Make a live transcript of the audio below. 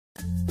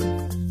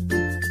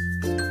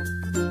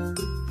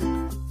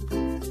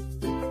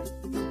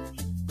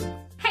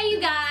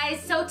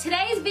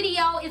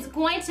video is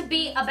going to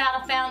be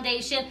about a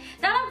foundation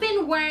that I've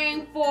been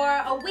wearing for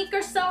a week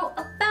or so,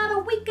 about a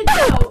week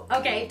ago.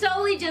 Okay,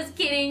 totally just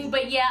kidding,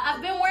 but yeah,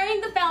 I've been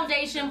wearing the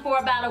foundation for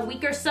about a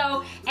week or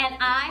so, and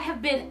I have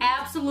been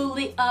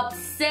absolutely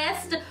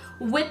obsessed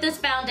with this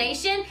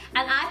foundation,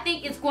 and I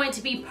think it's going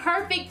to be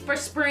perfect for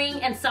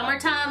spring and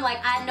summertime. Like,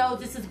 I know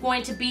this is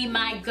going to be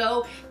my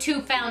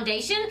go-to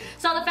foundation.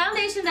 So the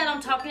foundation that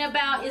I'm talking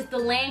about is the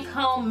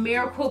Lancome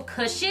Miracle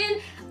Cushion.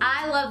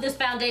 I love this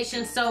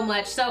foundation so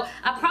much. So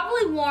I've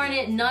probably worn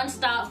it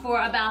non-stop for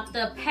about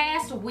the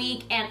past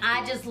week, and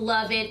I just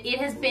love it. It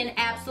has been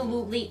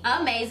absolutely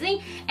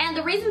amazing. And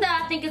the reason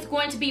that I think it's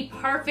going to be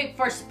perfect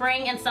for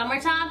spring and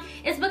summertime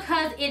is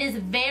because it is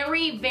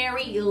very,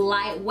 very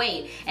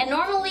lightweight. And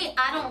normally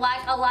I don't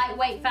like a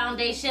lightweight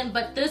foundation,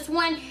 but this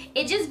one,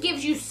 it just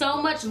gives you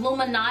so much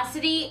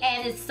luminosity,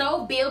 and it's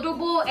so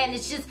buildable, and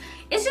it's just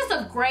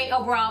a great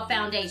overall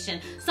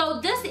foundation. So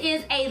this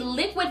is a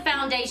liquid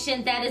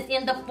foundation that is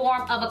in the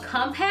form of a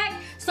compact.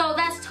 So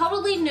that's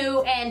totally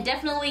new and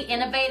definitely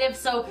innovative.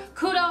 So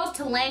kudos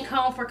to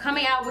Lancome for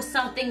coming out with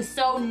something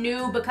so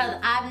new, because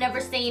I've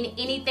never seen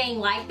anything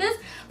like this.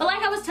 But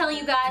like I was telling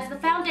you guys, the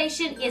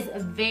foundation is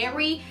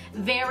very,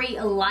 very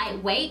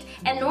lightweight.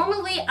 And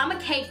normally I'm a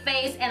cake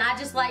face, and I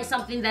just like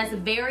something that's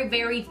very,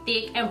 very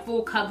thick and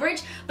full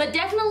coverage. But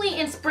definitely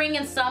in spring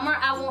and summer,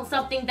 I want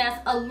something that's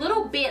a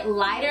little bit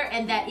lighter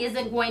and that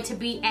isn't going to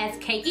be as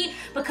cakey,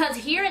 because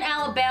here in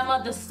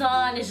Alabama, the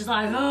sun is just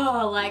like,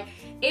 oh, like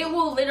it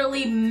will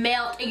literally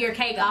melt your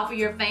cake off of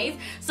your face.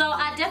 So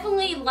I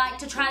definitely like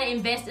to try to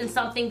invest in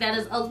something that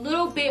is a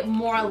little bit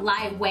more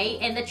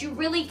lightweight and that you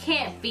really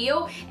can't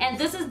feel, and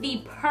this is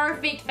the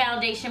perfect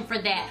foundation for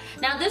that.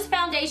 Now this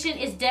foundation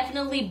is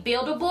definitely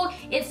buildable.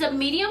 It's a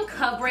medium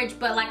coverage,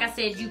 but like I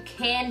said, you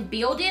can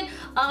build it.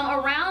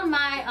 Around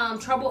my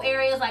trouble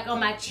areas, like on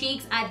my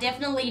cheeks, I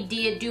definitely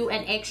did do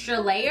an extra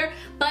layer,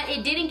 but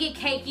it didn't get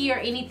cakey or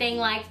anything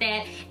like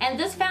that. And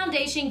this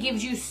foundation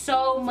gives you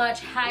so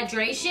much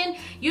hydration.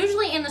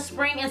 Usually in the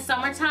spring and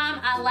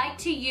summertime, I like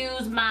to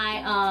use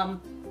my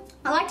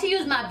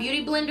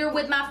beauty blender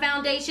with my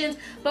foundations,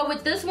 but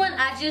with this one,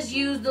 I just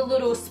use the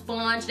little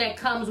sponge that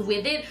comes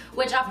with it,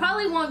 which I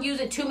probably won't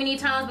use it too many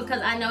times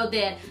because I know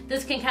that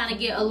this can kind of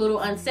get a little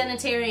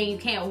unsanitary and you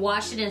can't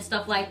wash it and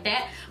stuff like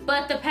that.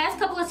 But the past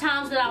couple of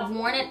times that I've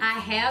worn it, I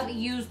have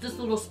used this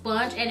little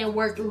sponge, and it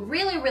worked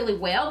really, really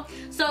well.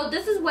 So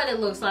this is what it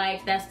looks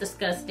like. That's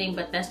disgusting,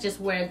 but that's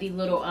just where the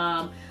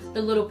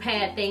little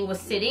pad thing was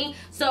sitting.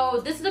 So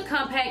this is a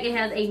compact. It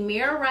has a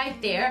mirror right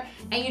there,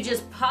 and you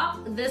just pop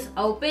this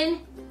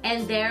open,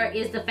 and there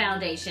is the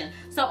foundation.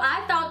 So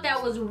I thought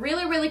that was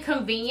really, really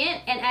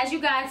convenient, and as you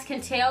guys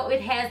can tell,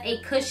 it has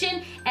a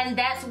cushion, and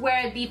that's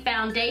where the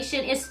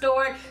foundation is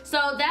stored.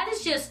 So that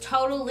is just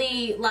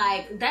totally,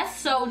 like, that's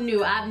so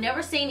new. I've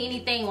never seen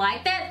anything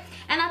like that,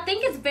 and I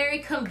think it's very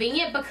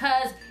convenient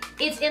because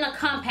it's in a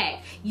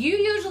compact. You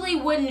usually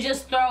wouldn't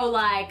just throw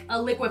like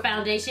a liquid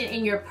foundation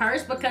in your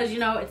purse, because you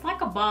know, it's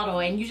like a bottle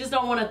and you just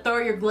don't want to throw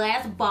your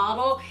glass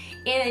bottle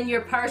in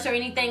your purse or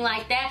anything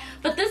like that.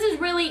 But this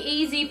is really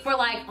easy for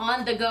like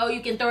on the go.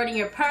 You can throw it in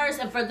your purse,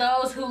 and for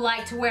those who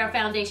like to wear a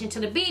foundation to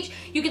the beach,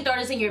 you can throw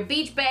this in your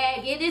beach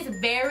bag. It is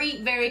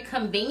very, very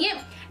convenient.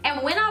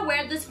 And when I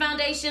wear this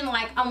foundation,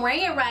 like I'm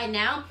wearing it right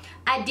now,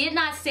 I did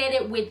not set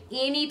it with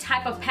any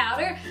type of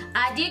powder.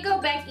 I did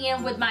go back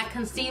in with my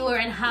concealer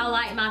and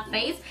highlight my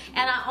face,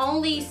 and I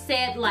only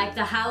set like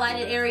the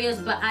highlighted areas,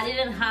 but I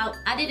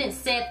didn't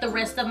set the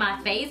rest of my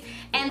face.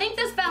 And I think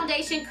this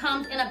foundation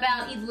comes in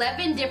about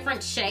 11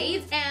 different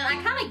shades, and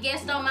I kind of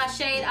guessed on my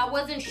shade. I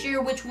wasn't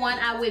sure which one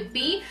I would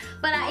be,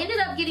 but I ended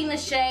up getting the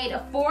shade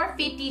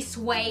 450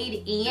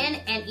 Suede N,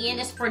 and N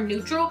is for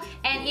neutral,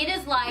 and it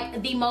is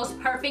like the most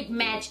perfect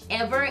match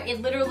ever.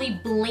 It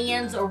literally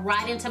blends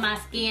right into my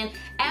skin.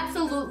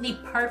 Absolutely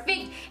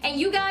perfect. And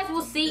you guys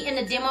will see in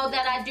the demo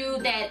that I do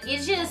that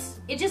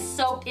it just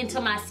soaked into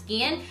my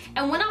skin.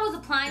 And when I was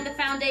applying the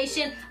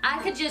foundation,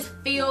 I could just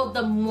feel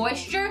the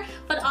moisture.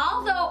 But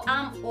although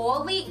I'm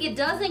oily, it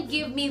doesn't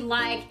give me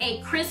like a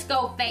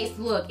Crisco face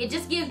look. It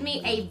just gives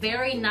me a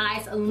very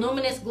nice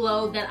luminous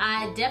glow that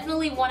I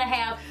definitely want to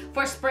have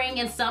for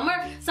spring and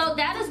summer. So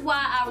that is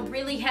why I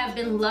really have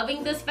been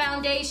loving this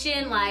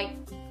foundation. Like,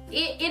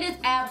 it is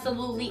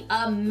absolutely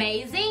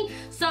amazing.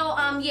 So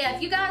yeah,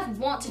 if you guys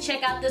want to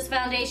check out this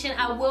foundation,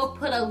 I will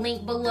put a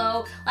link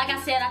below. Like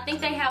I said, I think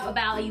they have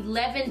about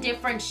 11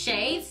 different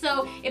shades.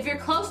 So if you're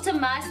close to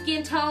my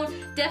skin tone,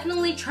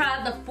 definitely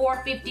try the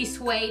 450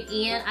 Suede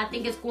N. I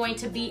think it's going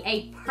to be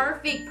a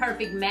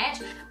perfect match.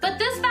 But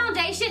this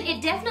foundation,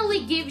 it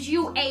definitely gives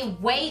you a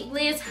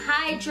weightless,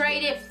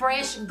 hydrated,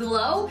 fresh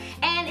glow.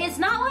 And it's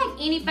not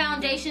like any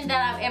foundation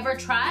that I've ever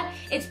tried,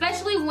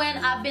 especially when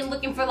I've been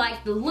looking for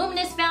like the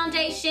luminous foundation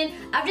foundation.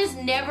 I've just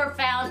never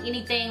found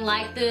anything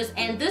like this,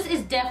 and this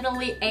is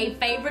definitely a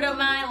favorite of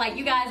mine. Like,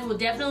 you guys will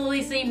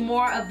definitely see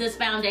more of this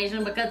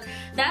foundation because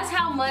that's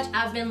how much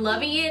I've been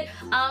loving it.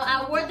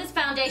 I wore this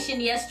foundation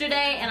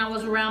yesterday and I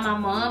was around my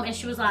mom and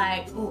she was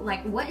like, oh,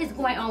 like, what is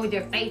going on with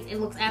your face? It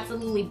looks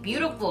absolutely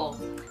beautiful.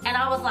 And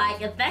I was like,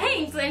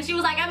 thanks. And she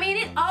was like, I mean,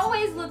 it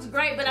always looks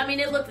great, but I mean,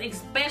 it looks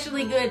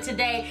especially good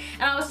today.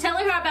 And I was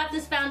telling her about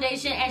this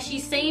foundation and she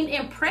seemed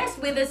impressed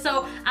with it,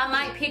 so I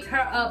might pick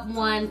her up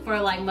one for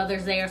like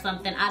Mother's Day or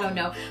something. I don't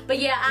know. But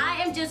yeah,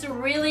 I am just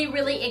really,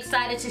 really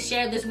excited to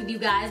share this with you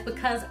guys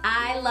because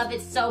I love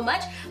it so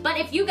much. But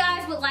if you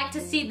guys would like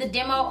to see the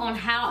demo on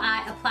how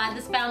I apply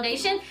this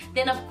foundation,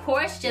 then of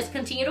course, just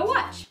continue to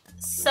watch.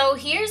 So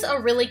here's a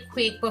really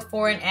quick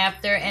before and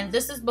after, and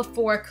this is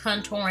before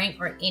contouring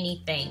or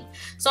anything.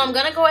 So I'm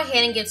gonna go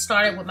ahead and get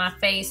started with my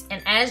face,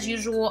 and as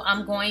usual,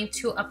 I'm going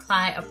to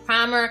apply a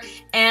primer.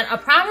 And a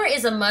primer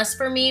is a must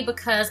for me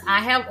because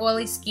I have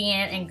oily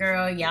skin, and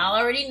girl, y'all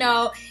already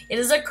know it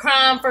is a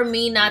crime for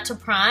me not to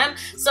prime.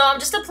 So I'm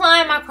just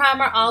applying my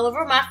primer all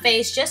over my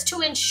face just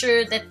to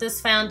ensure that this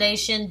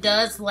foundation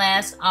does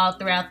last all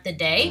throughout the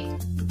day.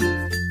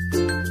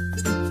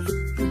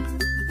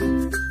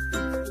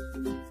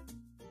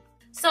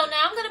 So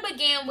now I'm going to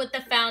begin with the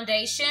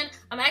foundation.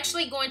 I'm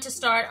actually going to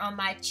start on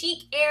my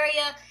cheek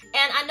area,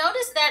 and I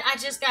noticed that I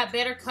just got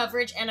better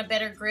coverage and a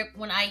better grip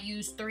when I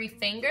use 3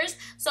 fingers.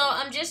 So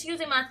I'm just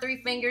using my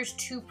 3 fingers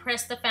to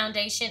press the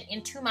foundation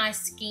into my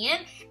skin,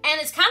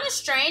 and it's kind of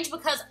strange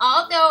because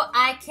although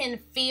I can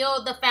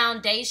feel the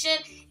foundation,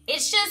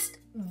 it's just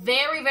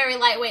very, very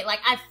lightweight. Like,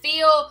 I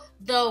feel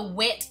the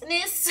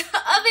wetness of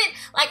it,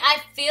 like I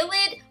feel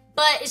it,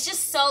 but it's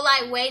just so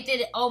lightweight that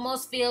it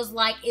almost feels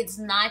like it's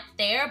not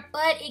there,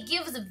 but it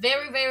gives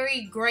very,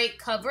 very great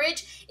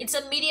coverage. It's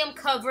a medium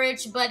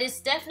coverage, but it's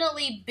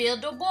definitely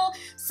buildable.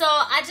 So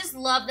I just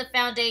love the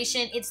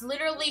foundation. It's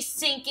literally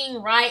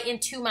sinking right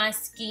into my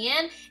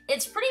skin.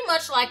 It's pretty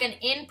much like an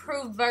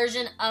improved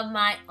version of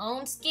my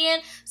own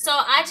skin. So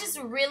I just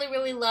really,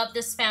 really love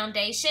this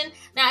foundation.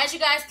 Now, as you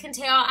guys can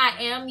tell, I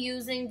am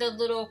using the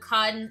little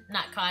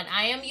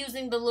I am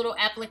using the little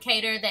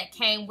applicator that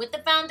came with the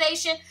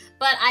foundation,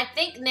 but I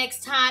think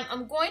next time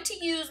I'm going to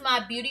use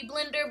my beauty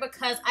blender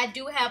because I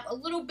do have a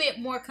little bit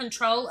more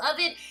control of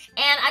it,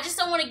 and I just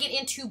don't want to get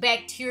into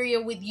bacteria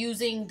with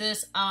using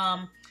this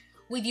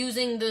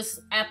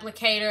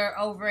applicator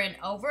over and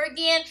over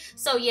again.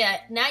 So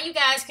yeah, now you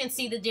guys can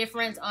see the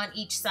difference on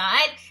each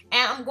side,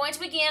 and I'm going to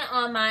begin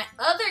on my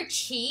other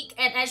cheek.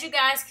 And as you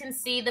guys can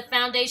see, the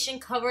foundation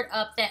covered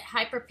up that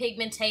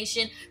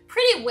hyperpigmentation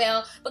pretty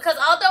well, because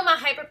although my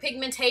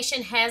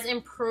hyperpigmentation has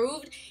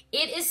improved,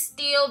 it is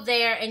still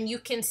there and you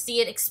can see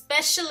it,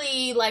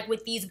 especially like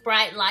with these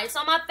bright lights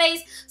on my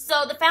face.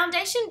 So the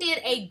foundation did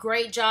a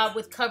great job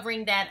with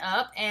covering that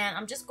up, and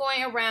I'm just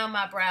going around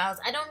my brows.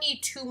 I don't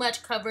need too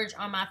much coverage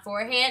on my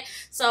forehead,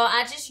 so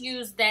I just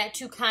use that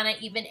to kind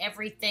of even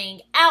everything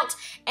out.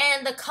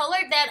 And the color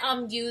that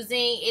I'm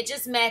using, it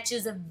just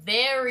matches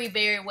very,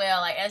 very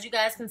well. Like, as you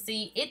guys can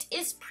see, it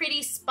is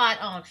pretty spot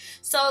on.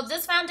 So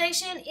this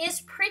foundation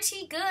is pretty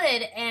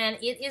good, and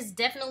it is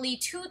definitely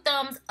 2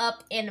 thumbs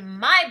up in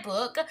my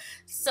book.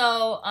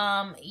 So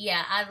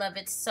yeah, I love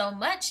it so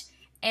much,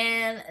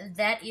 and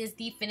that is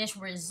the finished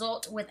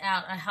result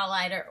without a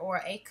highlighter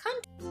or a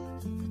contour.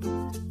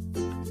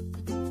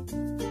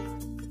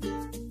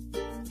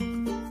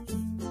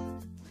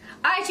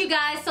 Alright, you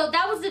guys, so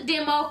that was the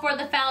demo for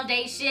the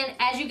foundation.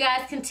 As you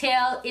guys can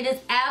tell, it is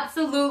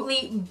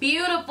absolutely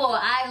beautiful.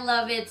 I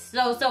love it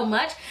so, so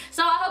much.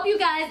 So I hope you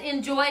guys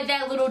enjoyed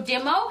that little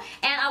demo,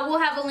 and I will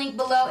have a link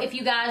below if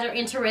you guys are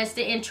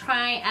interested in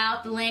trying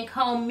out the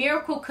Lancome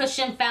Miracle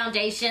Cushion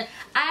Foundation.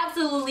 I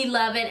absolutely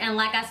love it, and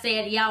like I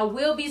said, y'all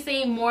will be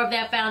seeing more of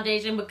that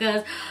foundation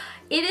because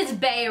it is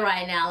bae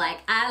right now. Like,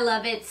 I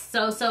love it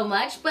so, so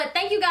much. But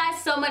thank you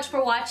guys so much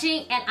for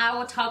watching, and I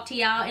will talk to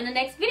y'all in the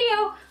next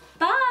video.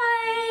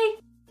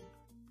 Bye!